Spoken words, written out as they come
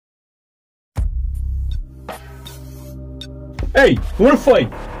Hey, you wanna fight?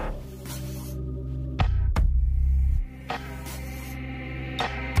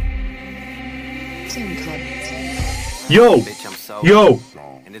 Yo, yo,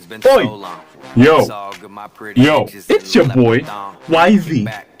 oi, yo, it's your boy,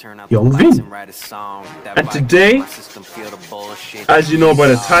 Y.V-Young Vinny. And today, as you know by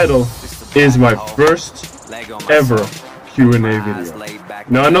the title, is my first ever Q&A video.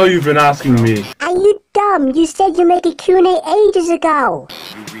 Now I know you've been asking me, are you dumb? You said you make a Q&A ages ago.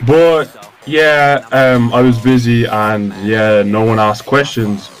 But yeah, I was busy and yeah, no one asked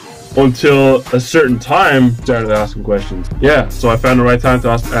questions until a certain time started asking questions. Yeah, so I found the right time to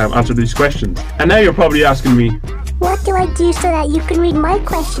answer these questions. And now you're probably asking me, what do I do so that you can read my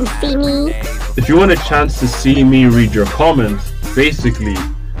questions, Vinny? If you want a chance to see me read your comments, basically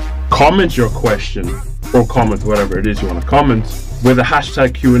comment your question or comment whatever it is you want to comment with a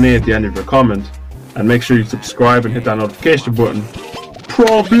hashtag Q&A at the end of your comment, and make sure you subscribe and hit that notification button.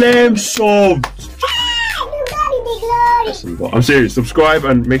 Problem solved! I'm serious, subscribe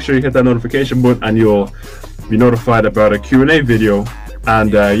and make sure you hit that notification button and you'll be notified about a Q&A video,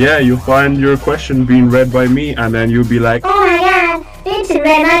 and yeah, you'll find your question being read by me, and then you'll be like, oh my god, Vincent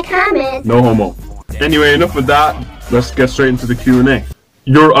read my comment. No homo. Anyway, enough of that, let's get straight into the Q&A.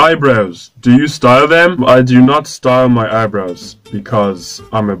 Your eyebrows, do you style them? I do not style my eyebrows because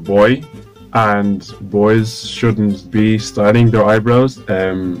I'm a boy and boys shouldn't be styling their eyebrows.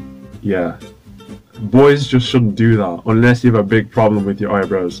 Yeah. Boys just shouldn't do that unless you have a big problem with your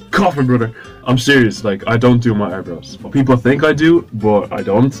eyebrows. Coffee, brother. I'm serious, like, I don't do my eyebrows. People think I do, but I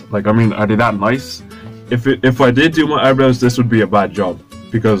don't. Like, I mean, are they that nice? If I did do my eyebrows, this would be a bad job.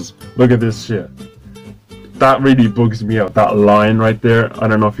 Because, look at this shit. That really bugs me out. That line right there, I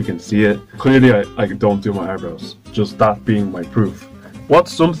don't know if you can see it. Clearly, I don't do my eyebrows. Just that being my proof.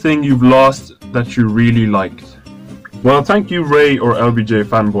 What's something you've lost that you really liked? Well, thank you, Ray or LBJ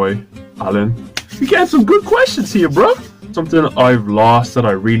fanboy, Alan. You get some good questions here, bro. Something I've lost that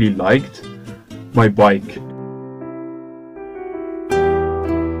I really liked. My bike.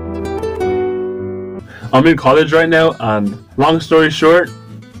 I'm in college right now, and long story short,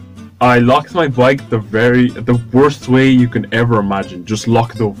 I locked my bike the worst way you can ever imagine. Just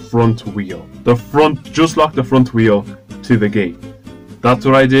lock the front wheel. Just lock the front wheel to the gate. That's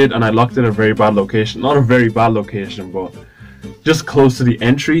what I did, and I locked it at a very bad location. Not a very bad location, but just close to the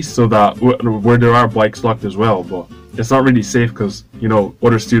entry, so that where there are bikes locked as well. But it's not really safe because, you know,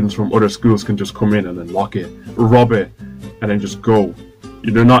 other students from other schools can just come in and then lock it, rob it, and then just go.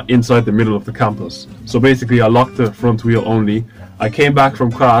 They're not inside the middle of the campus. So basically, I locked the front wheel only. I came back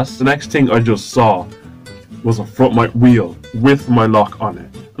from class. The next thing I just saw was a front wheel with my lock on it,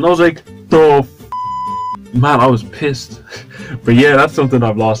 and I was like, the man, I was pissed. But yeah, that's something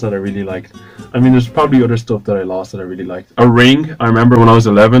I've lost that I really liked. I mean, there's probably other stuff that I lost that I really liked. A ring. I remember when I was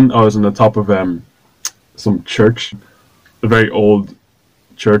 11, I was on the top of some church, a very old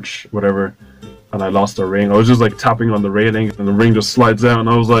church, whatever, and I lost a ring. I was just like tapping on the railing, and the ring just slides out, and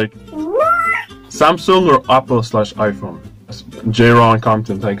I was like, what? Samsung or Apple/iPhone? J-Ron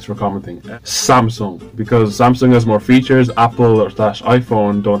Compton, thanks for commenting. Samsung, because Samsung has more features.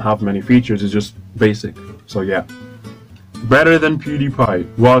 Apple/iPhone don't have many features. It's just basic. So yeah. Better than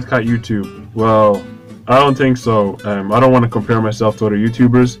PewDiePie. Wildcat YouTube. Well, I don't think so. I don't want to compare myself to other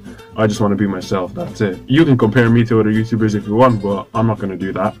YouTubers. I just want to be myself. That's it. You can compare me to other YouTubers if you want, but I'm not going to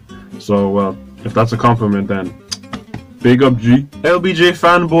do that. So, if that's a compliment, then big up, G. LBJ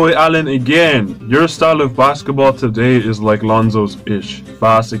fanboy Allen again. Your style of basketball today is like Lonzo's ish.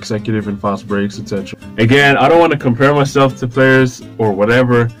 Fast executive and fast breaks, etc. Again, I don't want to compare myself to players or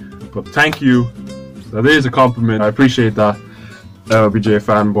whatever, but thank you. That is a compliment. I appreciate that, LBJ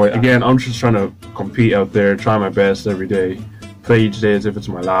fanboy. Again, I'm just trying to compete out there, try my best every day, play each day as if it's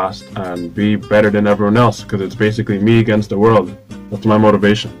my last, and be better than everyone else, because it's basically me against the world. That's my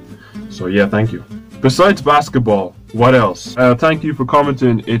motivation. So yeah, thank you. Besides basketball, what else? Thank you for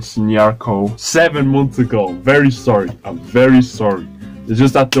commenting. It's Nyarko 7 months ago. Very sorry. I'm very sorry. It's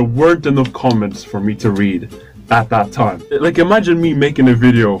just that there weren't enough comments for me to read at that time. Like, imagine me making a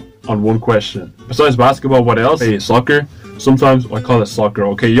video on one question. Besides basketball, what else? Hey, soccer. Sometimes I call it soccer.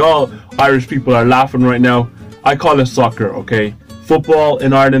 Okay, y'all Irish people are laughing right now. I call it soccer, okay? Football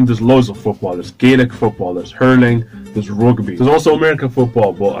in Ireland, there's loads of football. There's Gaelic football, there's hurling, there's rugby. There's also American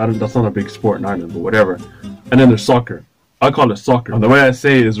football, but that's not a big sport in Ireland, but whatever. And then there's soccer. I call it soccer. And the way I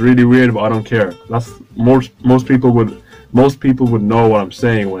say it is really weird, but I don't care. That's most people would know what I'm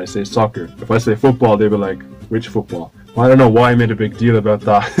saying when I say soccer. If I say football, they'd be like, which football? Well, I don't know why I made a big deal about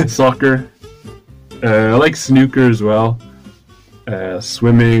that. Soccer. I like snooker as well.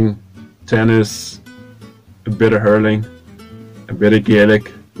 Swimming, tennis, a bit of hurling. a bit of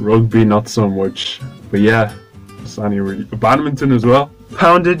Gaelic, rugby not so much, but yeah, badminton as well.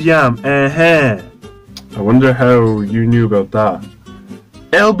 Pounded yam, I wonder how you knew about that.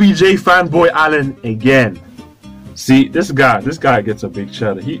 LBJ fanboy Alan again. See, this guy gets a big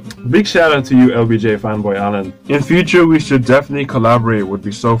shout out. Big shout out to you, LBJ fanboy Alan. In future, we should definitely collaborate. Would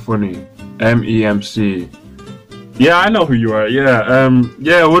be so funny. MEMC. Yeah, I know who you are. Yeah,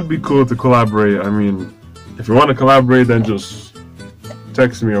 yeah, it would be cool to collaborate. I mean, if you want to collaborate, then just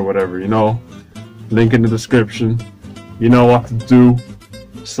text me or whatever, you know. Link in the description. You know what to do.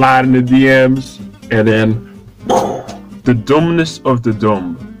 Slide in the DMs, and then the dumbness of the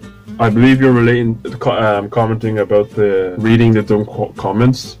dumb. I believe you're commenting about reading the dumb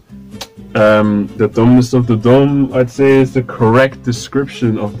comments. The dumbness of the dumb, I'd say, is the correct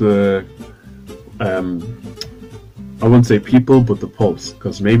description of the I wouldn't say people, but the posts,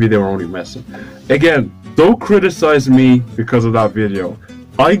 because maybe they were only messing. Again, don't criticize me because of that video.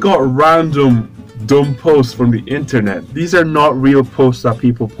 I got random dumb posts from the internet. These are not real posts that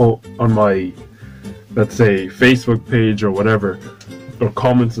people put on my, let's say, Facebook page or whatever, or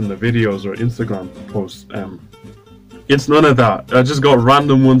comments in the videos or Instagram posts. It's none of that. I just got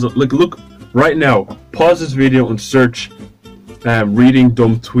random ones. Like, look right now. Pause this video and search reading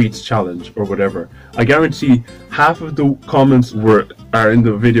dumb tweets challenge or whatever. I guarantee half of the comments are in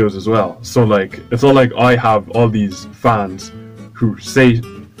the videos as well. So like, it's not like I have all these fans who say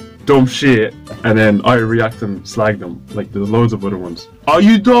dumb shit and then I react and slag them. Like, there's loads of other ones. Are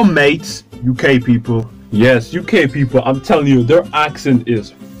you dumb, mates? UK people. Yes, UK people. I'm telling you, their accent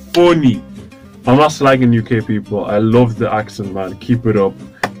is funny. I'm not slagging UK people. I love the accent, man. Keep it up.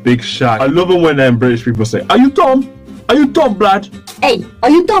 Big shock. I love it when British people say, "Are you dumb? Are you dumb, lad?" Hey, are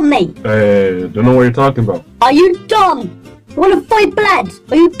you dumb, mate? Don't know what you're talking about. Are you dumb? You wanna fight, blood?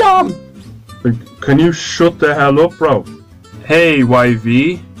 Are you dumb? Can you shut the hell up, bro? Hey,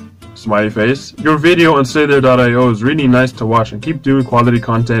 YV. Smiley face. Your video on SayThere.io is really nice to watch, and keep doing quality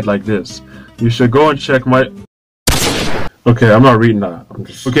content like this. You should go and check my... Okay, I'm not reading that.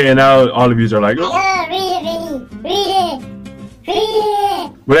 Okay, and now all of you are like... Yeah, read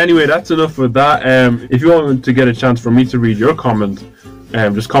it. But anyway, that's enough with that. If you want to get a chance for me to read your comment,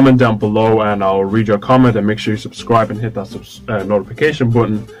 just comment down below and I'll read your comment, and make sure you subscribe and hit that notification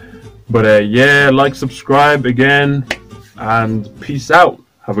button. But yeah, like, subscribe again, and peace out.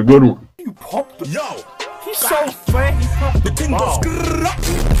 Have a good one. You popped the... Yo, he's so fat. He popped the ball.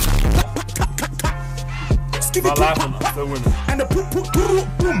 Not laughing, I'm still winning. And the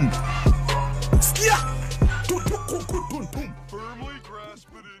boom.